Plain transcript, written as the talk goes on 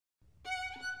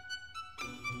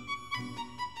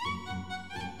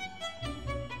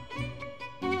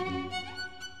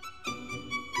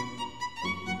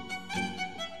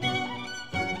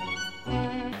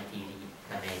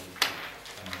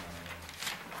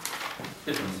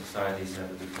different societies have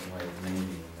a different way of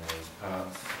naming those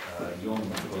parts. Jung,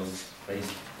 of course,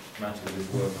 based much of his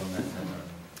work on that pattern.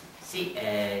 Sì,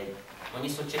 ogni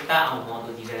società ha un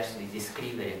modo diverso di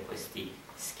descrivere questi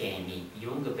schemi.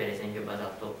 Jung, per esempio, ha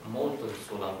basato molto il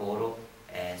suo lavoro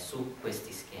su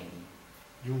questi schemi.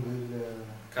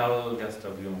 Carl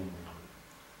Gustav Jung.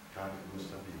 Carl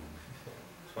Gustav Jung.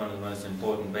 It's one of the most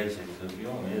important basics of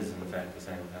Jung is, in fact, the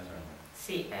same pattern.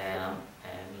 Sì,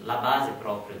 la base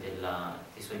proprio dei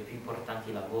suoi più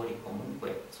importanti lavori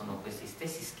comunque sono questi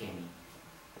stessi schemi.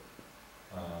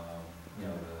 You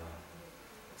know, the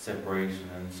separation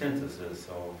and synthesis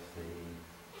of the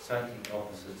psychic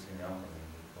opposites in alchemy,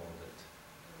 we called it.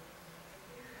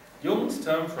 Jung's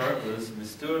term for it was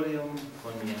Mysterium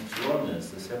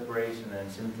Conjunctionis, the separation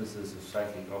and synthesis of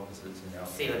psychic opposites in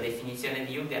alchemy. Sì, la definizione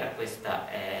di Jung era questa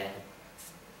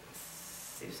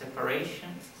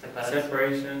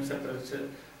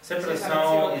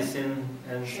separação e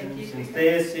síntese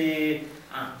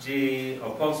de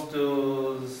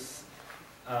opostos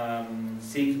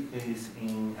psíquicos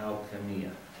em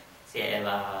alquimia. Sì, è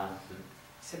la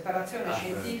separazione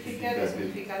scientifica dei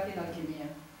significati in alchimia.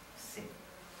 Sì.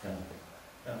 Yeah.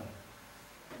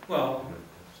 Well,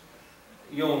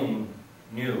 Jung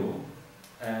knew,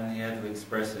 and he had to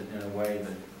express it in a way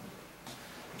that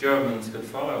Germans could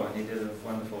follow, and he did a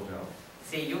wonderful job.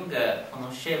 Sì, Jung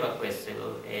conosceva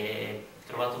questo e ha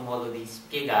trovato un modo di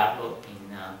spiegarlo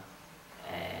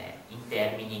in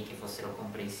termini che fossero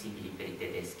comprensibili per i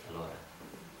tedeschi allora.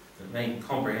 It made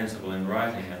comprehensible in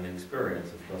writing and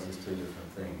experience, of course, is two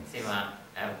different things. Sì, ma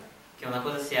che una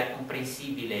cosa sia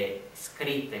comprensibile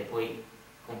scritta e poi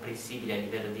comprensibile a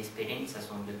livello di esperienza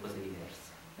sono due cose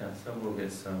diverse. Yeah, so we'll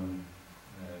get some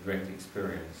direct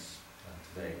experience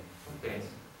today. Okay.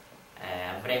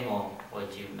 Avremo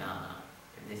oggi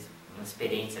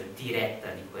un'esperienza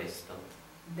diretta di questo.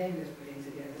 Delle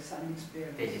esperienze dirette, some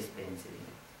experience. Delle esperienze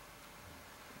dirette.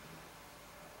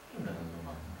 Una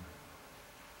domanda.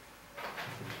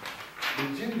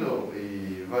 Leggendo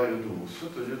i vari Odu,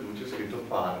 sotto gli Odu c'è scritto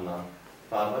parla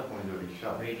con gli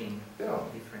Orisha.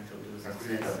 Però,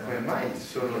 come mai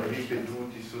sono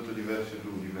ripetuti sotto diversi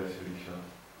Odu, diversi Orisha?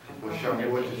 Tipo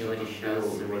Shambhoji sotto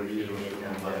Shambhoji, Guariro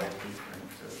sotto Guariro.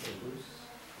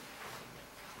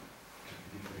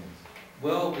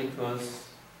 Well, because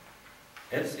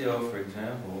Ezio, for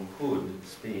example, could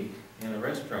speak in a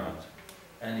restaurant,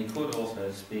 and he could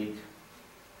also speak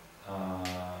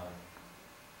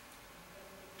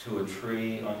to a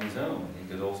tree on his own. He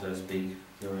could also speak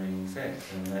during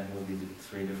sex, and that would be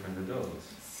three different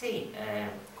adults. Sì,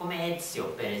 come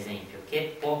Ezio, per esempio,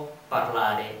 che può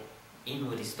parlare in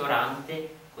un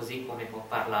ristorante, così come può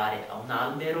parlare a un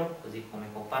albero, così come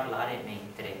può parlare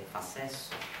mentre fa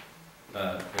sesso.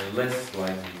 They're less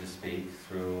likely to speak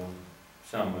through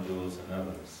some aduls and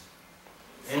others.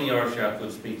 Any Orisha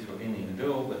could speak through any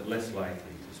adul, but less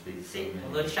likely to speak Sì, through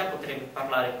un many. Orisha potrebbe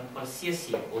parlare con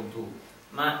qualsiasi Odu,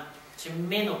 ma c'è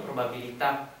meno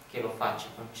probabilità che lo faccia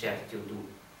con certi Odu.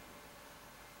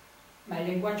 Ma il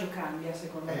linguaggio cambia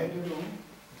secondo gli Odu?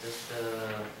 Does the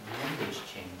language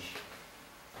change?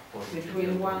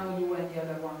 Between one Odu and the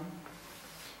other one?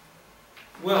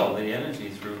 Well, the energy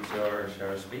through which the Orisha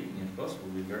are speaking, of course, will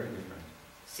be very different.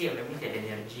 Sì, ovviamente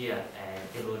l'energia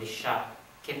dell'Orisha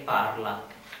che parla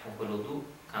con quello Du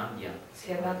cambia.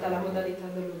 Si adatta alla modalità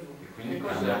dell'Odu. E quindi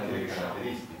cambia anche le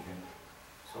caratteristiche.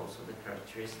 So also the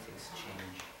characteristics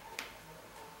change.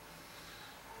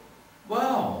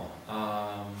 Well,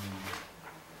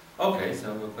 okay,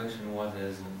 so the question, what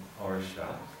is an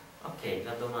Orisha? Ok,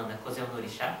 la domanda, cos'è un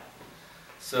Orisha?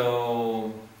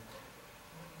 So,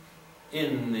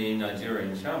 in the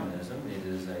Nigerian shamanism, it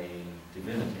is a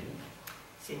divinity.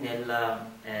 Sì, nel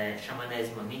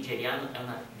sciamanesimo nigeriano è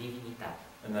una divinità.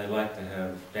 And they like to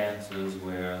have dances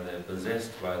where they're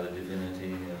possessed by the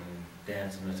divinity and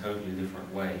dance in a totally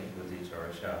different way with each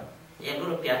Orisha. E a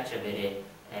loro piace avere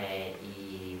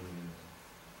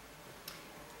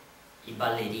i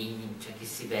ballerini, cioè che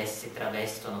si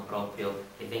travestono proprio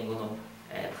e vengono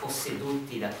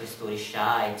posseduti da questo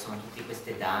Orisha e sono tutte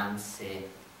queste danze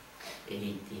e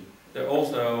riti. They're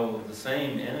also the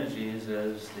same energies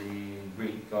as the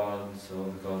Greek gods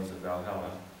or the gods of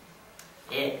Valhalla.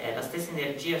 E la stessa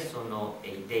energia sono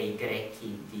i dei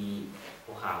greci di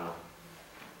Valhalla.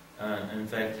 In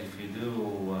fact, if you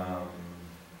do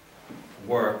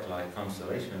work like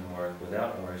constellation work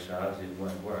without Orishas, it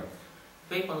won't work.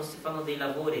 Poi quando si fanno dei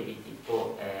lavori di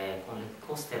tipo con le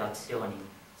costellazioni,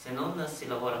 se non si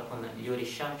lavora con gli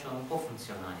Orisha, ciò non può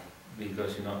funzionare.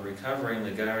 Because you're not recovering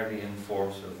the guardian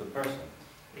force of the person.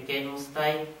 Perché non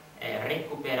stai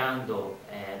recuperando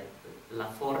la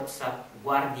forza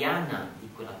guardiana di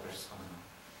quella persona.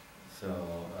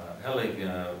 So Helig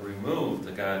removed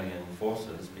the guardian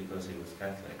forces because he was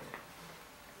Catholic.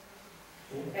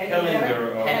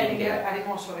 Hellinger ha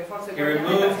rimosso le forze He guardiane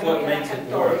removed perché what lui era makes it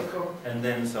work cattolico. and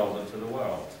then sold it to the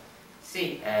world.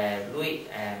 Sì, lui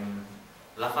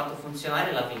l'ha fatto funzionare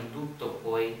e l'ha venduto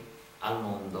poi al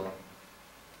mondo.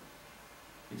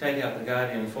 You take out the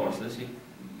guardian forces,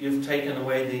 you've taken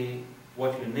away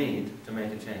what you need to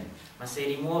make a change. Ma se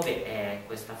rimuove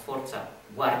questa forza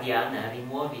guardiana,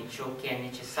 rimuovi ciò che è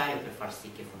necessario per far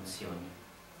sì che funzioni.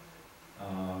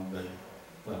 But,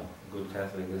 well, a good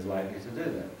Catholic is likely to do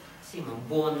that. Sì, ma un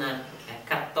buon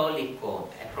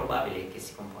cattolico è probabile che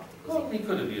si comporti così. Well, he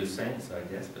could have used saints, I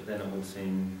guess, but then it would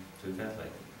seem too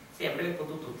Catholic. Sì, avrebbe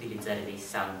potuto utilizzare dei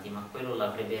santi, ma quello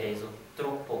l'avrebbe reso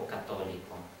troppo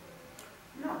cattolico.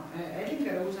 No,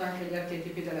 Hellinger usa anche gli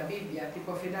archetipi della Bibbia, ti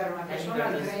può fidare una persona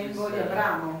al grembo di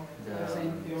Abramo, per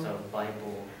esempio. So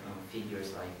Bible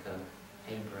figures like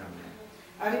Abraham.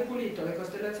 Ha ripulito le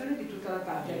costellazioni di tutta la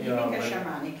parte, Yeah, mitica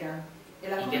sciamanica, e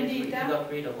la He condita got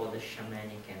rid of all the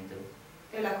shamanic and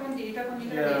e la condita con gli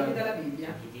ingredienti della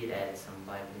Bibbia. he did add some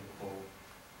biblical.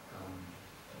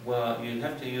 Well, you'd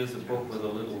have to use a book with a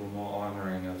little more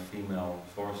honouring of female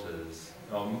forces,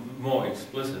 or more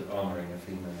explicit honouring of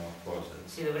female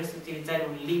forces. Sì, dovresti utilizzare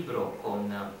un libro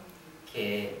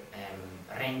che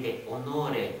rende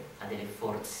onore a delle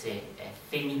forze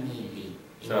femminili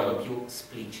in modo più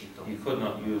esplicito. You could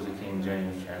not use a King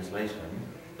James translation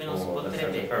Qui non si for such a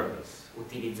potrebbe purpose.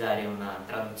 utilizzare una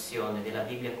traduzione della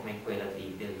Bibbia come quella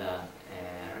del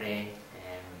re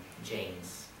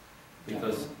James.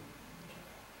 Because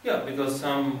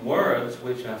some words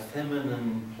which are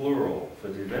feminine plural for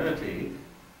divinity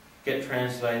get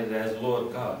translated as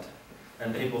Lord God,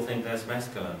 and people think that's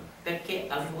masculine. Perché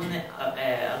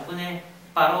alcune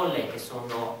parole che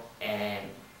sono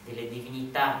delle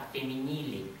divinità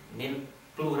femminili nel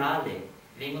plurale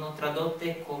vengono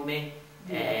tradotte come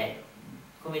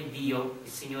Dio, il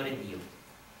Signore Dio.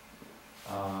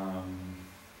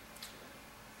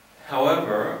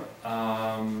 However,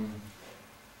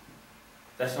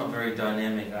 that's not very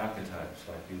dynamic archetypes,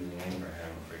 like using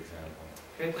Abraham, for example.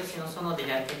 Perché questi non sono degli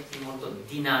archetipi molto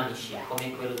dinamici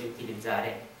come quello di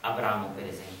utilizzare Abramo, per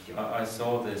esempio. I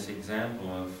saw this example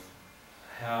of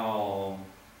how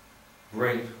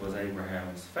great was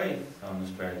Abraham's faith on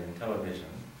Australian television.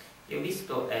 Io ho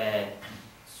visto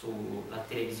sulla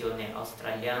televisione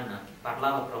australiana che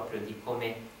parlava proprio di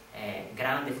come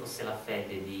grande fosse la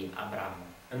fede di Abramo.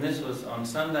 And this was on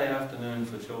Sunday afternoon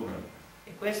for children.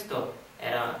 E questo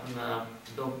era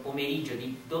un pomeriggio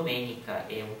di domenica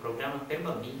e un programma per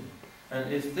bambini.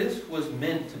 And if this was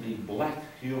meant to be black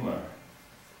humor,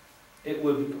 it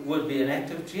would be an act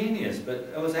of genius, but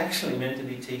it was actually meant to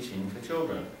be teaching for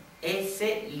children. E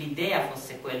se l'idea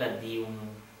fosse quella di un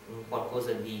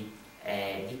qualcosa di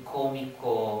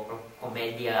comico,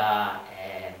 commedia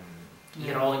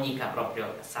ironica,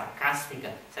 proprio sarcastica,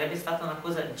 sarebbe stata una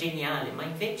cosa geniale, ma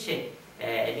invece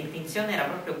l'intenzione era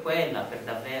proprio quella per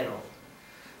davvero.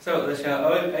 So they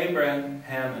show Abraham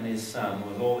and his son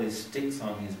with all these sticks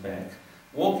on his back,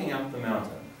 walking up the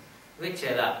mountain. Qui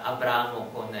c'era Abramo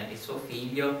con il suo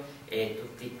figlio e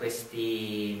tutti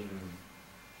questi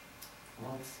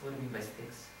what do you mean by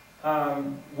sticks?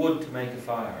 Wood to make a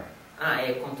fire.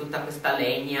 E con tutta questa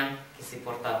legna che si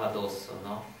portava addosso,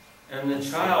 no? And the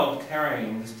child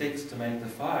carrying the sticks to make the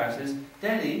fire says,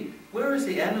 "Daddy, where is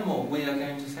the animal we are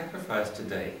going to sacrifice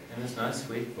today?" In this nice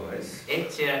sweet voice. E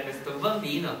c'era questo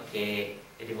bambino che,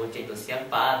 rivolgendosi al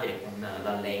padre con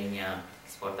la legna che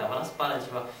si portava alla spalla,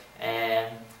 diceva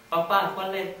papà,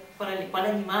 quale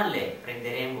animale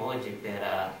prenderemo oggi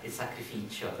per il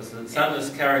sacrificio? Because the son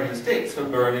is carrying the sticks for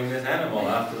burning this animal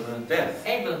after the death.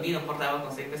 E il bambino portava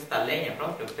con sé questa legna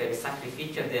proprio per il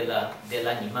sacrificio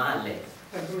dell'animale.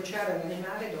 Per bruciare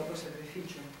l'animale dopo il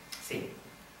sacrificio. Sì.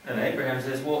 And Abraham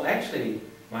says, "Well, actually,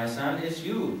 my son, it's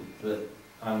you that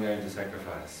I'm going to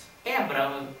sacrifice." E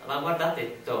Abramo l'ha guardato e ha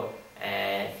detto,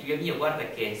 figlio mio, guarda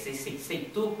che sei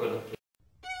tu quello che